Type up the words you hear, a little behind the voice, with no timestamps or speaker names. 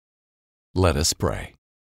Let us pray.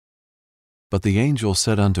 But the angel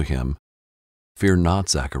said unto him, Fear not,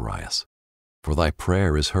 Zacharias, for thy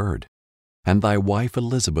prayer is heard, and thy wife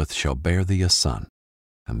Elizabeth shall bear thee a son,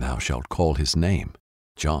 and thou shalt call his name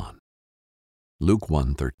John. Luke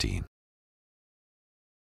 1:13.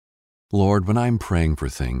 Lord, when I'm praying for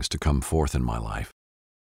things to come forth in my life,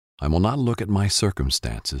 I will not look at my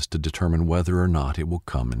circumstances to determine whether or not it will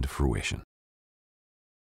come into fruition.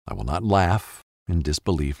 I will not laugh in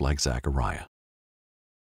disbelief like Zachariah.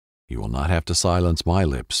 You will not have to silence my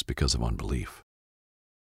lips because of unbelief.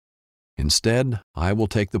 Instead, I will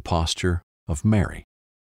take the posture of Mary,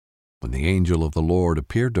 when the angel of the Lord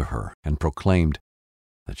appeared to her and proclaimed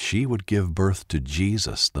that she would give birth to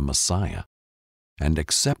Jesus, the Messiah, and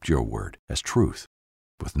accept your word as truth,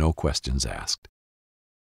 with no questions asked.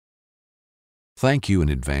 Thank you in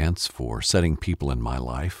advance for setting people in my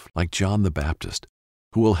life, like John the Baptist,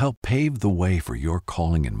 who will help pave the way for your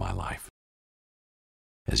calling in my life.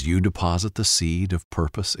 As you deposit the seed of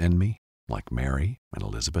purpose in me, like Mary and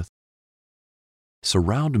Elizabeth,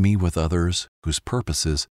 surround me with others whose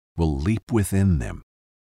purposes will leap within them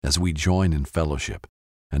as we join in fellowship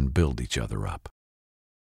and build each other up.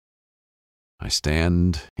 I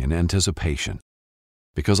stand in anticipation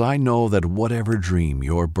because I know that whatever dream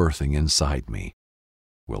you're birthing inside me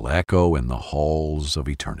will echo in the halls of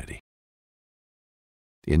eternity.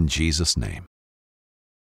 In Jesus' name,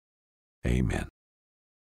 amen.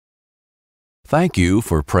 Thank you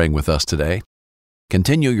for praying with us today.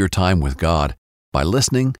 Continue your time with God by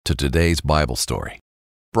listening to today's Bible story,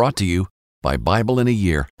 brought to you by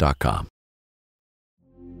BibleInAYear.com.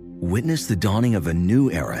 Witness the dawning of a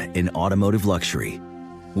new era in automotive luxury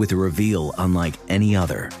with a reveal unlike any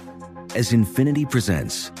other as Infiniti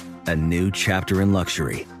presents a new chapter in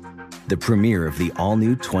luxury, the premiere of the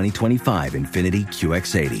all-new 2025 Infiniti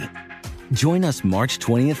QX80. Join us March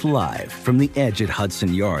 20th live from the Edge at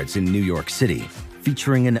Hudson Yards in New York City,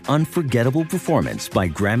 featuring an unforgettable performance by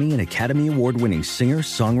Grammy and Academy Award-winning singer,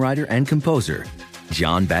 songwriter, and composer,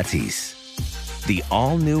 Jon Batiste. The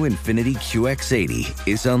all-new Infiniti QX80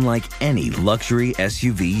 is unlike any luxury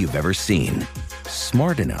SUV you've ever seen.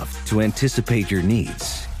 Smart enough to anticipate your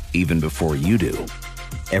needs, even before you do.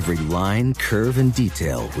 Every line, curve, and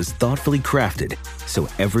detail was thoughtfully crafted, so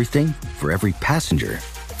everything for every passenger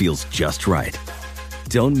feels just right.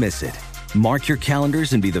 Don't miss it. Mark your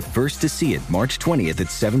calendars and be the first to see it March 20th at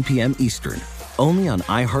 7 p.m. Eastern, only on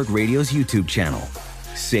iHeartRadio's YouTube channel.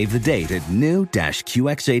 Save the date at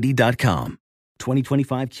new-QX80.com.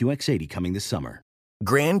 2025 QX80 coming this summer.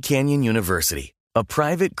 Grand Canyon University, a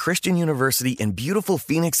private Christian university in beautiful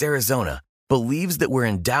Phoenix, Arizona, believes that we're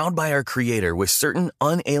endowed by our Creator with certain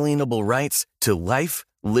unalienable rights to life,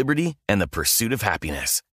 liberty, and the pursuit of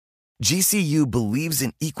happiness. GCU believes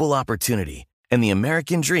in equal opportunity, and the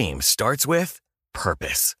American dream starts with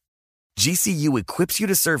purpose. GCU equips you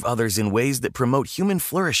to serve others in ways that promote human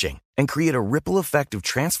flourishing and create a ripple effect of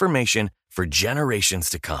transformation for generations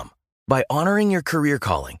to come. By honoring your career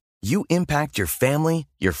calling, you impact your family,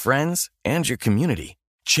 your friends, and your community.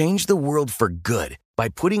 Change the world for good by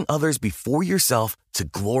putting others before yourself to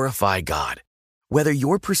glorify God. Whether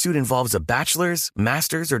your pursuit involves a bachelor's,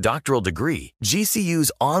 master's, or doctoral degree,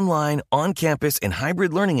 GCU's online, on-campus, and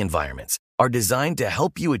hybrid learning environments are designed to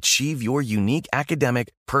help you achieve your unique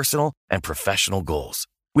academic, personal, and professional goals.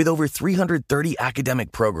 With over 330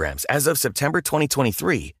 academic programs as of September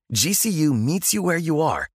 2023, GCU meets you where you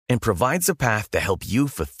are and provides a path to help you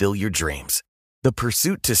fulfill your dreams. The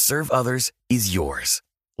pursuit to serve others is yours.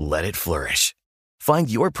 Let it flourish. Find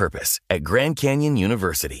your purpose at Grand Canyon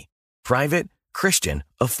University. Private, Christian,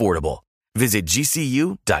 affordable. Visit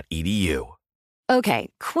gcu.edu. Okay,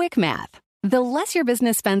 quick math. The less your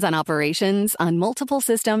business spends on operations, on multiple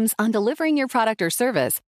systems, on delivering your product or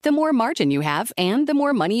service, the more margin you have and the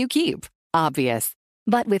more money you keep. Obvious.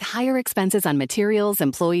 But with higher expenses on materials,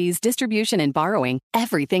 employees, distribution, and borrowing,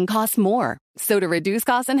 everything costs more. So to reduce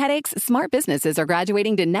costs and headaches, smart businesses are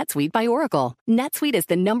graduating to NetSuite by Oracle. NetSuite is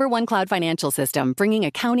the #1 cloud financial system, bringing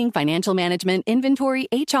accounting, financial management, inventory,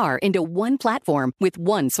 HR into one platform with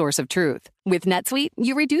one source of truth. With NetSuite,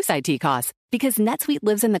 you reduce IT costs because NetSuite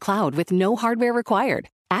lives in the cloud with no hardware required,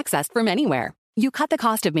 accessed from anywhere. You cut the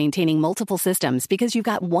cost of maintaining multiple systems because you've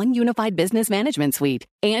got one unified business management suite.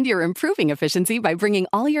 And you're improving efficiency by bringing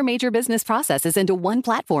all your major business processes into one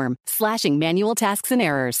platform, slashing manual tasks and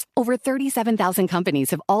errors. Over 37,000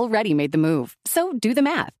 companies have already made the move. So do the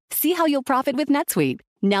math. See how you'll profit with NetSuite.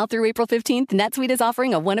 Now through April 15th, NetSuite is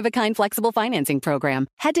offering a one-of-a-kind flexible financing program.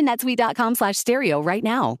 Head to netsuite.com/stereo right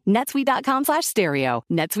now. netsuite.com/stereo.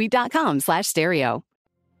 netsuite.com/stereo.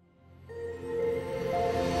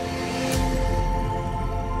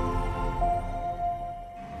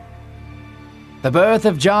 The birth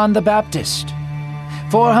of John the Baptist.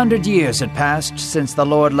 400 years had passed since the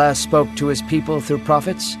Lord last spoke to his people through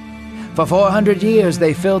prophets. For 400 years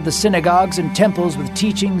they filled the synagogues and temples with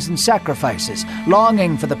teachings and sacrifices,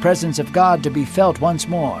 longing for the presence of God to be felt once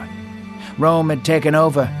more. Rome had taken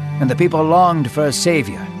over, and the people longed for a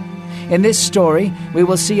Savior. In this story, we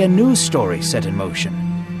will see a new story set in motion,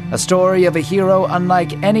 a story of a hero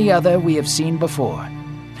unlike any other we have seen before.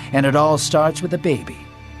 And it all starts with a baby,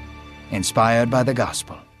 inspired by the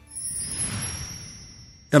gospel.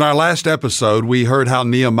 In our last episode, we heard how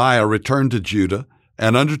Nehemiah returned to Judah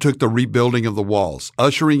and undertook the rebuilding of the walls,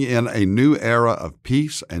 ushering in a new era of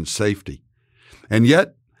peace and safety. And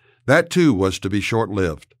yet, that too was to be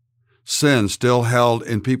short-lived. Sin still held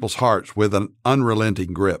in people's hearts with an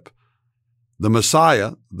unrelenting grip. The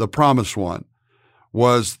Messiah, the promised one,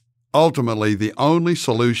 was ultimately the only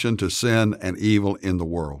solution to sin and evil in the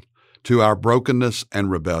world, to our brokenness and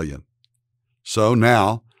rebellion. So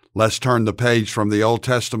now, let's turn the page from the Old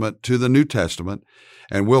Testament to the New Testament,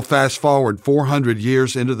 and we'll fast forward 400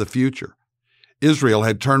 years into the future. Israel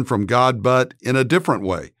had turned from God, but in a different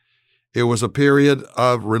way. It was a period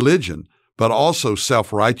of religion, but also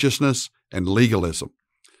self-righteousness and legalism.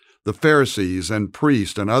 The Pharisees and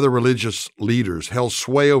priests and other religious leaders held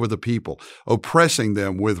sway over the people, oppressing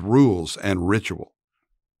them with rules and ritual.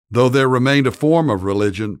 Though there remained a form of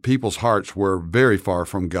religion, people's hearts were very far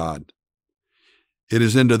from God. It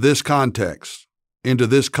is into this context, into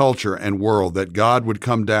this culture and world, that God would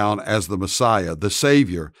come down as the Messiah, the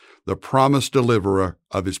Savior, the promised deliverer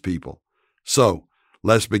of his people. So,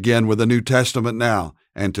 let's begin with the New Testament now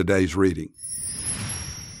and today's reading.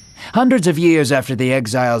 Hundreds of years after the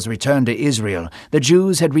exiles returned to Israel, the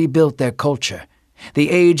Jews had rebuilt their culture. The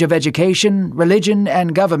age of education, religion,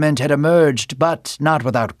 and government had emerged, but not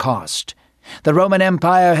without cost. The Roman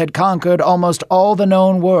Empire had conquered almost all the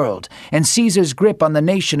known world, and Caesar's grip on the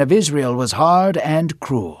nation of Israel was hard and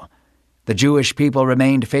cruel. The Jewish people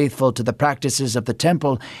remained faithful to the practices of the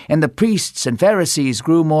temple, and the priests and Pharisees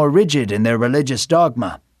grew more rigid in their religious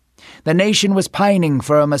dogma. The nation was pining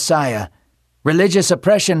for a Messiah. Religious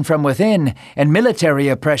oppression from within and military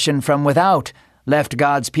oppression from without left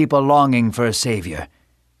God's people longing for a Savior.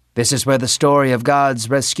 This is where the story of God's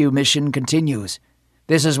rescue mission continues.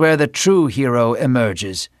 This is where the true hero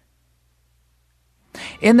emerges.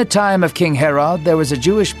 In the time of King Herod, there was a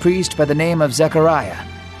Jewish priest by the name of Zechariah.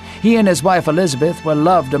 He and his wife Elizabeth were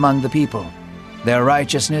loved among the people. Their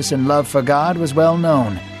righteousness and love for God was well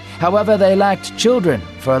known. However, they lacked children,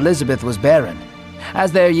 for Elizabeth was barren.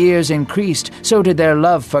 As their years increased, so did their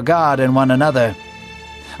love for God and one another,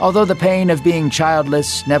 although the pain of being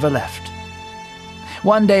childless never left.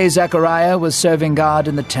 One day Zechariah was serving God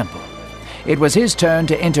in the temple. It was his turn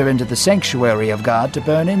to enter into the sanctuary of God to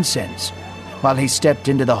burn incense. While he stepped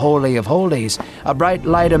into the Holy of Holies, a bright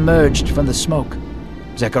light emerged from the smoke.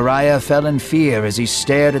 Zechariah fell in fear as he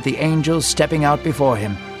stared at the angel stepping out before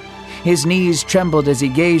him. His knees trembled as he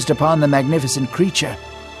gazed upon the magnificent creature.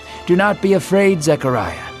 "Do not be afraid,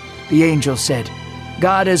 Zechariah," the angel said.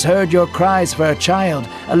 "God has heard your cries for a child.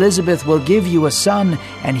 Elizabeth will give you a son,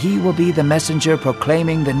 and he will be the messenger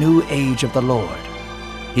proclaiming the new age of the Lord.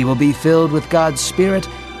 He will be filled with God's Spirit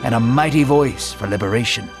and a mighty voice for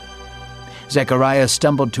liberation." Zechariah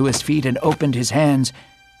stumbled to his feet and opened his hands.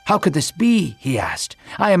 "How could this be?" he asked.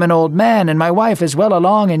 "I am an old man, and my wife is well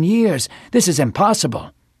along in years. This is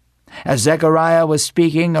impossible." As Zechariah was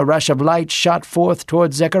speaking, a rush of light shot forth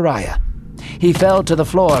toward Zechariah. He fell to the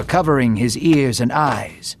floor, covering his ears and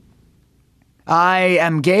eyes. "I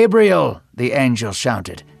am Gabriel," the angel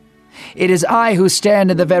shouted. "It is I who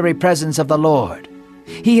stand in the very presence of the Lord.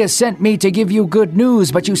 He has sent me to give you good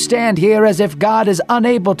news, but you stand here as if God is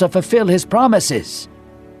unable to fulfill his promises."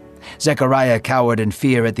 Zechariah cowered in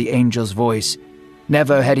fear at the angel's voice.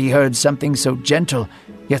 Never had he heard something so gentle,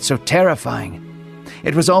 yet so terrifying.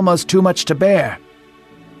 It was almost too much to bear.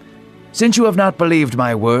 "Since you have not believed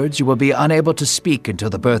my words, you will be unable to speak until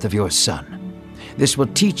the birth of your son. This will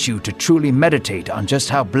teach you to truly meditate on just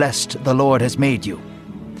how blessed the Lord has made you."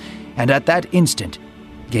 And at that instant,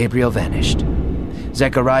 Gabriel vanished.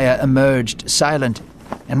 Zechariah emerged silent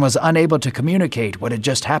and was unable to communicate what had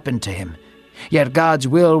just happened to him. Yet God's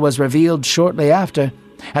will was revealed shortly after,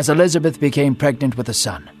 as Elizabeth became pregnant with a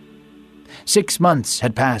son. 6 months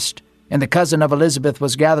had passed, and the cousin of Elizabeth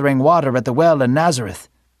was gathering water at the well in Nazareth.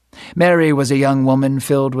 Mary was a young woman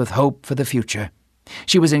filled with hope for the future.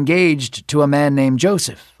 She was engaged to a man named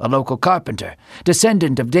Joseph, a local carpenter,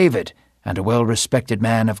 descendant of David, and a well-respected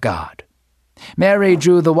man of God. Mary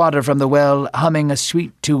drew the water from the well, humming a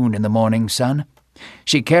sweet tune in the morning sun.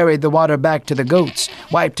 She carried the water back to the goats,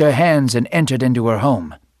 wiped her hands, and entered into her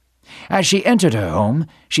home. As she entered her home,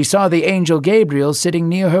 she saw the angel Gabriel sitting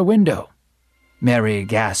near her window. Mary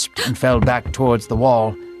gasped and fell back towards the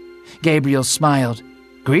wall. Gabriel smiled.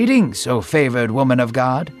 "Greetings, O favored woman of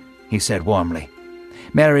God," he said warmly.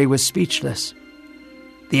 Mary was speechless.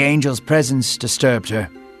 The angel's presence disturbed her,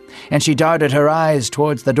 and she darted her eyes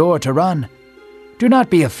towards the door to run. "Do not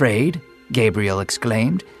be afraid," Gabriel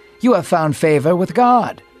exclaimed. "You have found favor with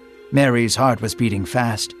God." Mary's heart was beating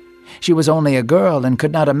fast. She was only a girl and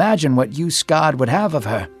could not imagine what use God would have of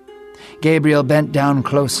her. Gabriel bent down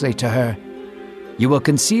closely to her. "You will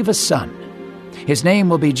conceive a son. His name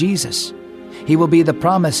will be Jesus. He will be the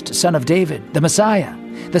promised son of David, the Messiah,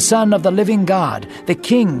 the Son of the living God, the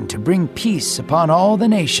King to bring peace upon all the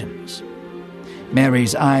nations."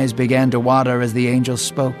 Mary's eyes began to water as the angel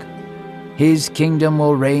spoke. "His kingdom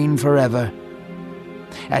will reign forever.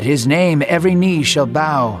 At his name every knee shall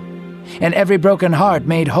bow, and every broken heart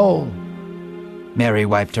made whole." Mary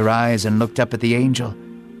wiped her eyes and looked up at the angel.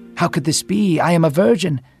 "How could this be? I am a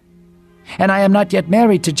virgin, and I am not yet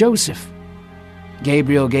married to Joseph."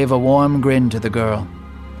 Gabriel gave a warm grin to the girl.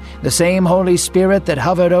 "The same Holy Spirit that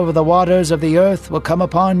hovered over the waters of the earth will come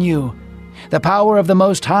upon you. The power of the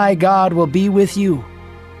Most High God will be with you.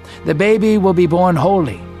 The baby will be born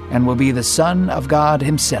holy and will be the Son of God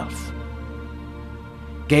himself."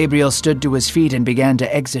 Gabriel stood to his feet and began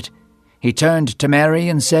to exit. He turned to Mary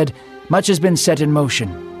and said, "Much has been set in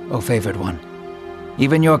motion, O favored one.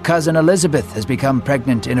 Even your cousin Elizabeth has become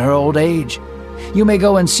pregnant in her old age. You may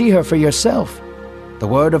go and see her for yourself. The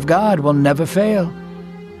word of God will never fail."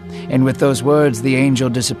 And with those words the angel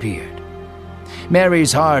disappeared.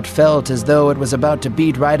 Mary's heart felt as though it was about to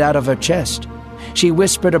beat right out of her chest. She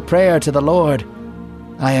whispered a prayer to the Lord.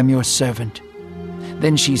 "I am your servant."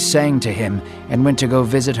 Then she sang to him and went to go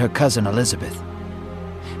visit her cousin Elizabeth.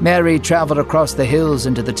 Mary traveled across the hills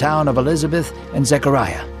into the town of Elizabeth and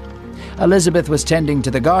Zechariah. Elizabeth was tending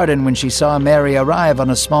to the garden when she saw Mary arrive on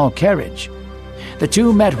a small carriage. The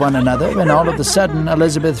two met one another, and all of a sudden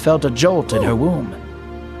Elizabeth felt a jolt in her womb.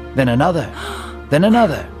 Then another, then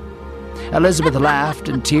another. Elizabeth laughed,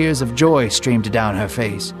 and tears of joy streamed down her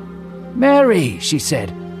face. "Mary," she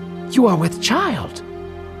said, "you are with child."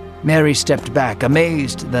 Mary stepped back,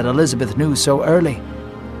 amazed that Elizabeth knew so early.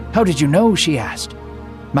 "How did you know?" she asked.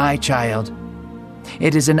 "My child,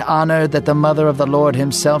 it is an honor that the mother of the Lord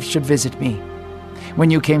himself should visit me.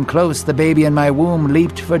 When you came close, the baby in my womb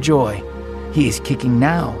leaped for joy. He is kicking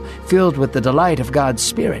now, filled with the delight of God's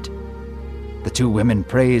Spirit." The two women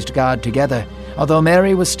praised God together, although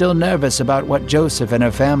Mary was still nervous about what Joseph and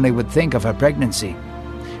her family would think of her pregnancy.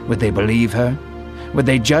 Would they believe her? Would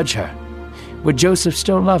they judge her? Would Joseph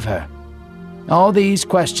still love her? All these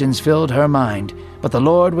questions filled her mind, but the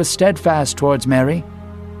Lord was steadfast towards Mary.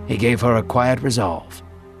 He gave her a quiet resolve.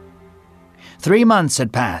 3 months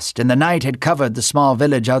had passed, and the night had covered the small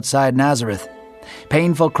village outside Nazareth.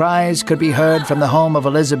 Painful cries could be heard from the home of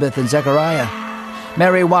Elizabeth and Zechariah.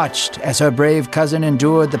 Mary watched as her brave cousin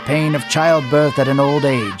endured the pain of childbirth at an old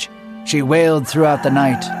age. She wailed throughout the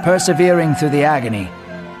night, persevering through the agony.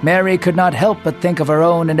 Mary could not help but think of her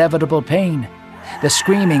own inevitable pain. The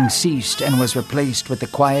screaming ceased and was replaced with the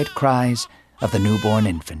quiet cries of the newborn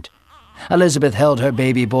infant. Elizabeth held her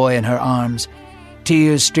baby boy in her arms.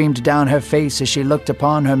 Tears streamed down her face as she looked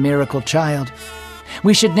upon her miracle child.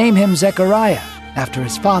 "We should name him Zechariah, after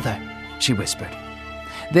his father," she whispered.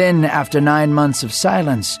 Then, after 9 months of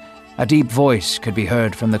silence, a deep voice could be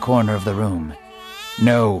heard from the corner of the room.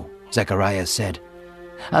 "No," Zechariah said.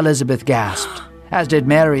 Elizabeth gasped, as did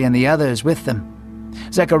Mary and the others with them.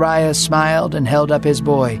 Zechariah smiled and held up his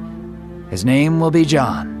boy. "His name will be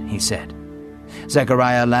John," he said.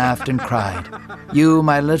 Zechariah laughed and cried, "You,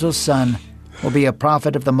 my little son, will be a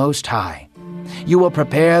prophet of the Most High. You will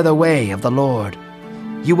prepare the way of the Lord.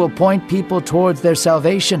 You will point people towards their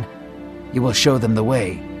salvation. You will show them the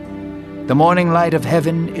way. The morning light of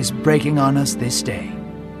heaven is breaking on us this day."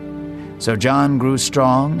 So John grew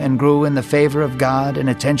strong and grew in the favor of God and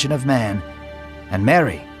attention of man, and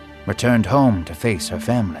Mary returned home to face her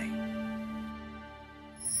family.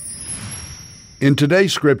 In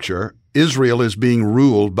today's scripture, Israel is being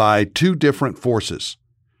ruled by two different forces.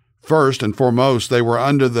 First and foremost, they were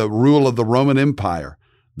under the rule of the Roman Empire,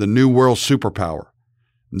 the New World superpower.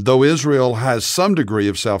 Though Israel has some degree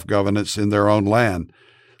of self-governance in their own land,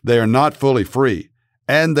 they are not fully free,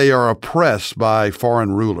 and they are oppressed by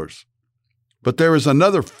foreign rulers. But there is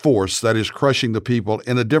another force that is crushing the people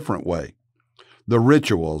in a different way. The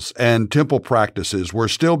rituals and temple practices were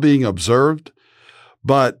still being observed,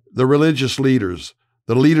 but the religious leaders,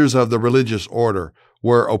 the leaders of the religious order,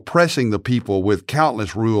 were oppressing the people with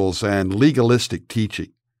countless rules and legalistic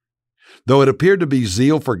teaching. Though it appeared to be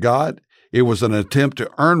zeal for God, it was an attempt to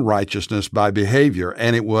earn righteousness by behavior,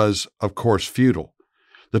 and it was, of course, futile.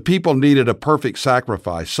 The people needed a perfect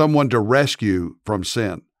sacrifice, someone to rescue from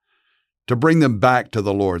sin, to bring them back to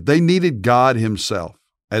the Lord. They needed God Himself,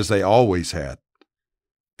 as they always had.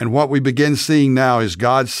 And what we begin seeing now is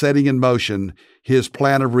God setting in motion His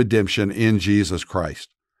plan of redemption in Jesus Christ.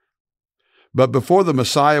 But before the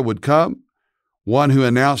Messiah would come, one who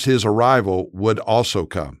announced His arrival would also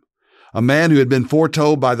come. A man who had been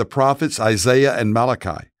foretold by the prophets Isaiah and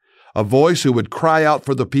Malachi, a voice who would cry out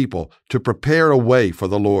for the people to prepare a way for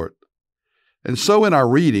the Lord. And so in our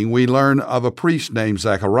reading, we learn of a priest named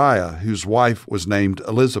Zechariah, whose wife was named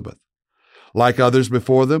Elizabeth. Like others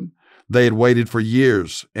before them, they had waited for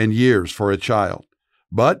years and years for a child.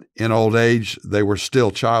 But in old age, they were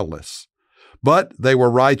still childless. But they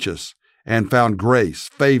were righteous and found grace,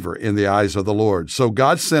 favor in the eyes of the Lord. So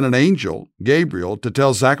God sent an angel, Gabriel, to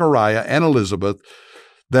tell Zechariah and Elizabeth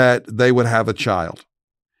that they would have a child.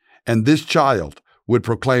 And this child would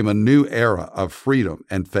proclaim a new era of freedom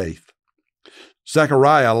and faith.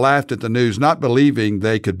 Zechariah laughed at the news, not believing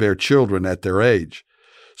they could bear children at their age.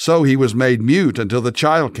 So he was made mute until the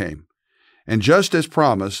child came. And just as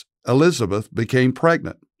promised, Elizabeth became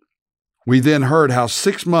pregnant. We then heard how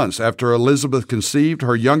 6 months after Elizabeth conceived,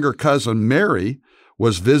 her younger cousin Mary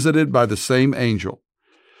was visited by the same angel.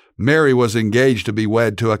 Mary was engaged to be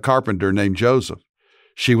wed to a carpenter named Joseph.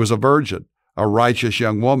 She was a virgin, a righteous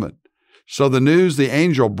young woman. So the news the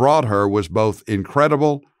angel brought her was both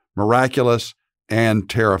incredible, miraculous, and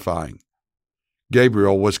terrifying.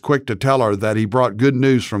 Gabriel was quick to tell her that he brought good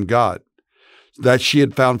news from God, that she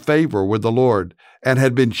had found favor with the Lord and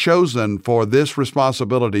had been chosen for this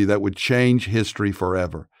responsibility that would change history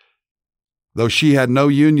forever. Though she had no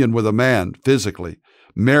union with a man physically,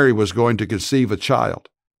 Mary was going to conceive a child.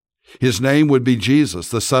 His name would be Jesus,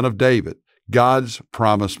 the son of David, God's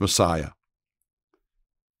promised Messiah.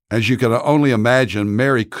 As you can only imagine,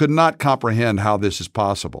 Mary could not comprehend how this is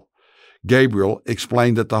possible. Gabriel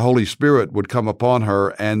explained that the Holy Spirit would come upon her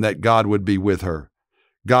and that God would be with her.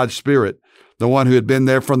 God's Spirit, the one who had been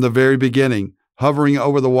there from the very beginning, hovering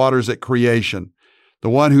over the waters at creation, the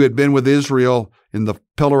one who had been with Israel in the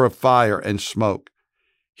pillar of fire and smoke.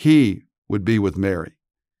 He would be with Mary.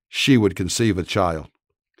 She would conceive a child.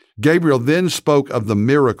 Gabriel then spoke of the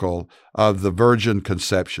miracle of the virgin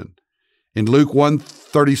conception. In Luke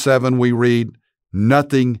 1:37, we read,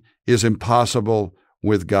 "Nothing is impossible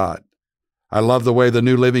with God." I love the way the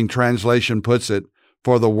New Living Translation puts it,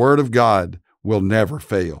 "For the word of God will never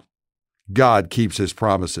fail." God keeps His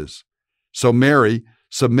promises. So Mary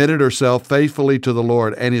submitted herself faithfully to the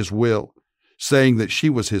Lord and His will, saying that she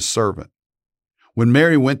was His servant. When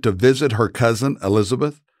Mary went to visit her cousin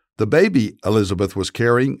Elizabeth, the baby Elizabeth was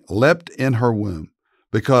carrying leapt in her womb,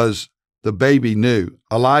 because the baby knew,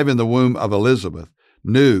 alive in the womb of Elizabeth,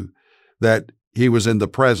 knew that he was in the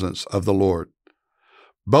presence of the Lord.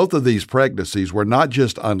 Both of these pregnancies were not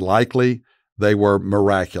just unlikely, they were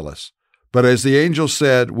miraculous. But as the angel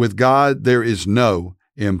said, with God there is no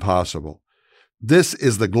impossible. This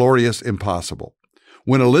is the glorious impossible.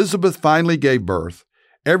 When Elizabeth finally gave birth,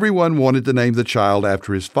 everyone wanted to name the child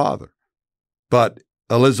after his father. But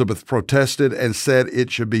Elizabeth protested and said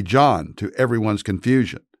it should be John, to everyone's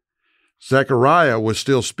confusion. Zechariah was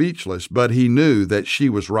still speechless, but he knew that she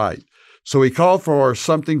was right. So he called for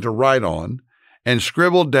something to write on and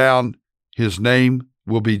scribbled down, "His name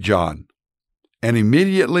will be John." And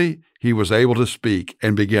immediately he was able to speak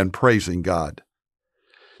and began praising God.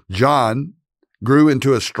 John grew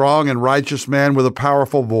into a strong and righteous man with a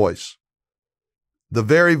powerful voice, the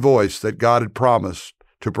very voice that God had promised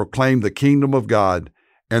to proclaim the kingdom of God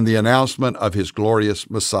and the announcement of His glorious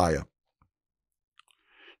Messiah.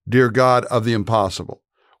 Dear God of the impossible,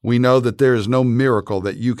 we know that there is no miracle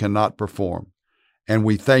that You cannot perform, and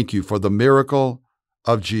we thank You for the miracle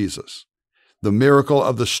of Jesus, the miracle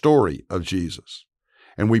of the story of Jesus.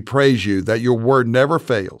 And we praise You that Your word never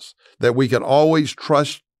fails, that we can always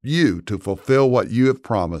trust You to fulfill what You have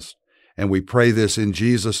promised. And we pray this in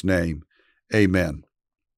Jesus' name. Amen.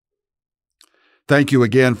 Thank you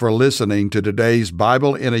again for listening to today's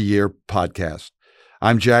Bible in a Year podcast.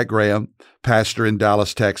 I'm Jack Graham, pastor in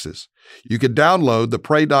Dallas, Texas. You can download the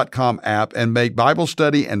Pray.com app and make Bible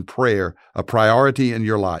study and prayer a priority in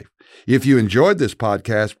your life. If you enjoyed this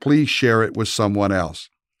podcast, please share it with someone else.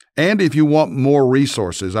 And if you want more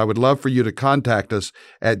resources, I would love for you to contact us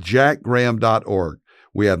at jackgraham.org.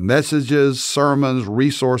 We have messages, sermons,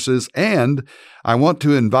 resources, and I want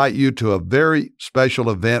to invite you to a very special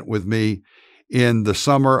event with me in the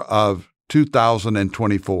summer of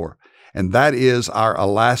 2024. and that is our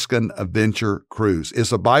Alaskan Adventure Cruise.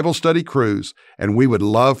 It's a Bible study cruise, and we would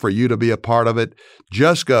love for you to be a part of it.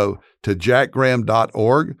 Just go to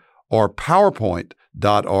jackgraham.org or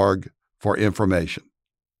powerpoint.org for information.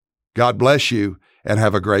 God bless you, and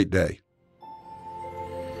have a great day.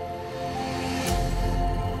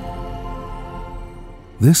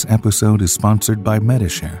 This episode is sponsored by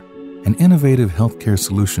Medi-Share, an innovative healthcare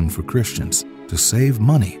solution for Christians to save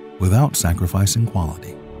money without sacrificing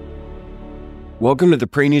quality. Welcome to the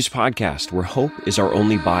Pray News Podcast, where hope is our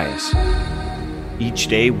only bias. Each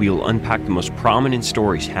day, we will unpack the most prominent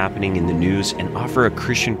stories happening in the news and offer a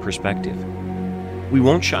Christian perspective. We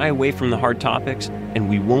won't shy away from the hard topics, and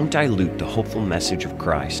we won't dilute the hopeful message of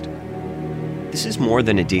Christ. This is more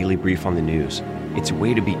than a daily brief on the news. It's a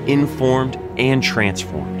way to be informed and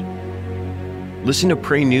transformed. Listen to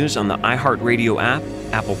Pray News on the iHeartRadio app,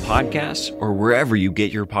 Apple Podcasts, or wherever you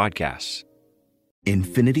get your podcasts.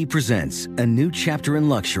 Infiniti presents a new chapter in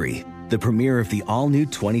luxury, the premiere of the all-new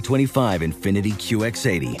 2025 Infiniti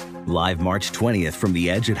QX80, live March 20th from the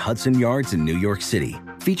Edge at Hudson Yards in New York City,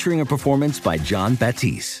 featuring a performance by Jon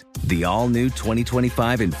Batiste. The all-new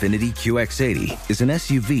 2025 Infiniti QX80 is an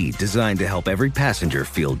SUV designed to help every passenger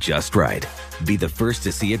feel just right. Be the first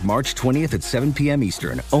to see it March 20th at 7 p.m.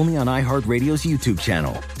 Eastern, only on iHeartRadio's YouTube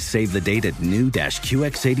channel. Save the date at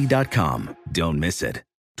new-QX80.com. Don't miss it.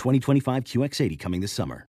 2025 QX80 coming this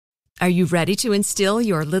summer. Are you ready to instill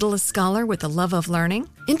your littlest scholar with the love of learning?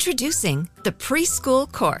 Introducing the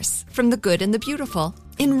Preschool Course from the Good and the Beautiful.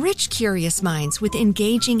 Enrich curious minds with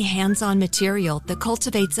engaging hands-on material that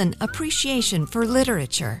cultivates an appreciation for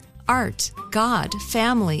literature, art, God,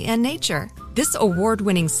 family, and nature. This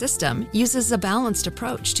award-winning system uses a balanced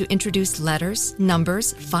approach to introduce letters,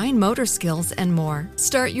 numbers, fine motor skills, and more.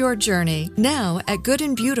 Start your journey now at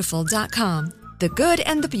goodandbeautiful.com. The Good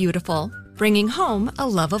and the Beautiful, bringing home a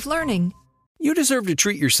love of learning. You deserve to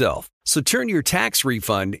treat yourself, so turn your tax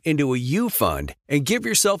refund into a U fund and give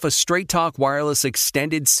yourself a Straight Talk Wireless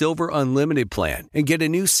Extended Silver Unlimited plan and get a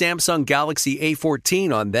new Samsung Galaxy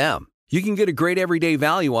A14 on them. You can get a great everyday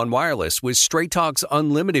value on wireless with Straight Talk's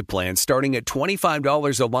Unlimited plan starting at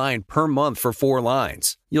 $25 a line per month for 4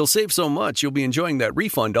 lines. You'll save so much you'll be enjoying that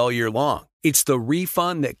refund all year long. It's the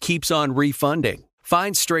refund that keeps on refunding.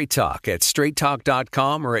 Find Straight Talk at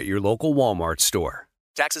straighttalk.com or at your local Walmart store.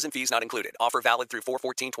 Taxes and fees not included. Offer valid through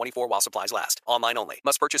 4/14/24 while supplies last. Online only.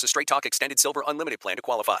 Must purchase a Straight Talk Extended Silver Unlimited plan to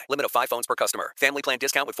qualify. Limit of 5 phones per customer. Family plan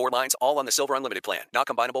discount with 4 lines, all on the Silver Unlimited plan. Not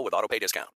combinable with auto pay discount.